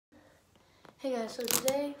Hey guys, so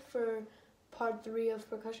today for part 3 of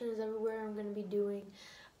Percussion is Everywhere, I'm going to be doing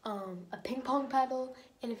a ping pong paddle.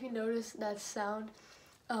 And if you notice that sound,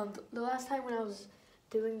 the last time when I was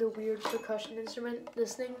doing the weird percussion instrument,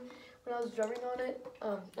 this thing, when I was drumming on it,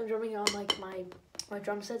 I'm drumming on like my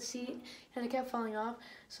drum set seat, and it kept falling off.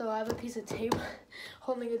 So I have a piece of tape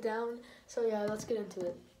holding it down. So yeah, let's get into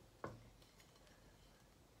it.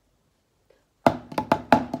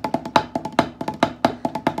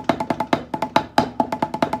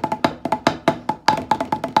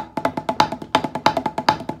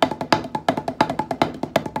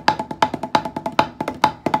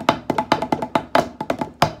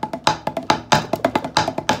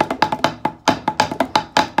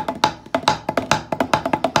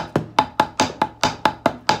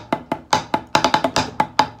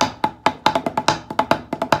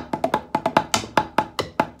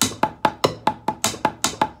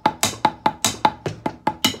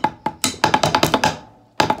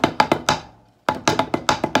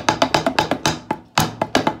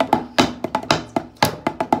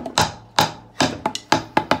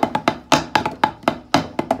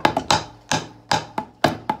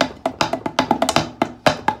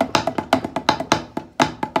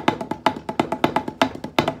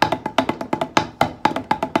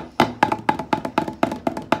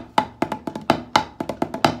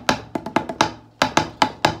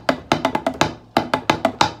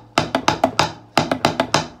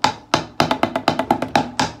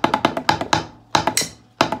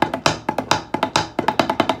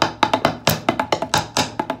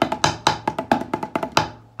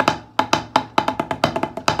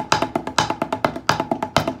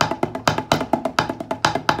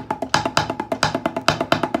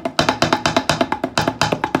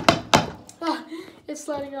 It's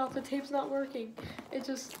sliding off. The tape's not working. It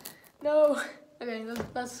just, no. Okay,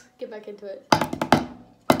 let's get back into it.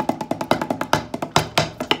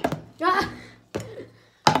 Ah!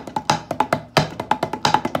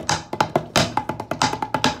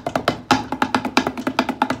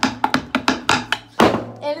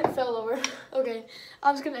 And it fell over. Okay,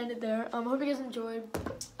 I'm just gonna end it there. Hope you guys enjoyed.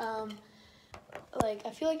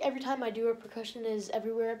 I feel like every time I do a Percussion is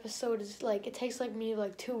Everywhere episode, it's like it takes like me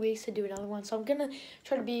like 2 weeks to do another one. So I'm gonna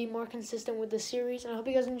try to be more consistent with the series, and I hope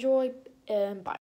you guys enjoy. And bye.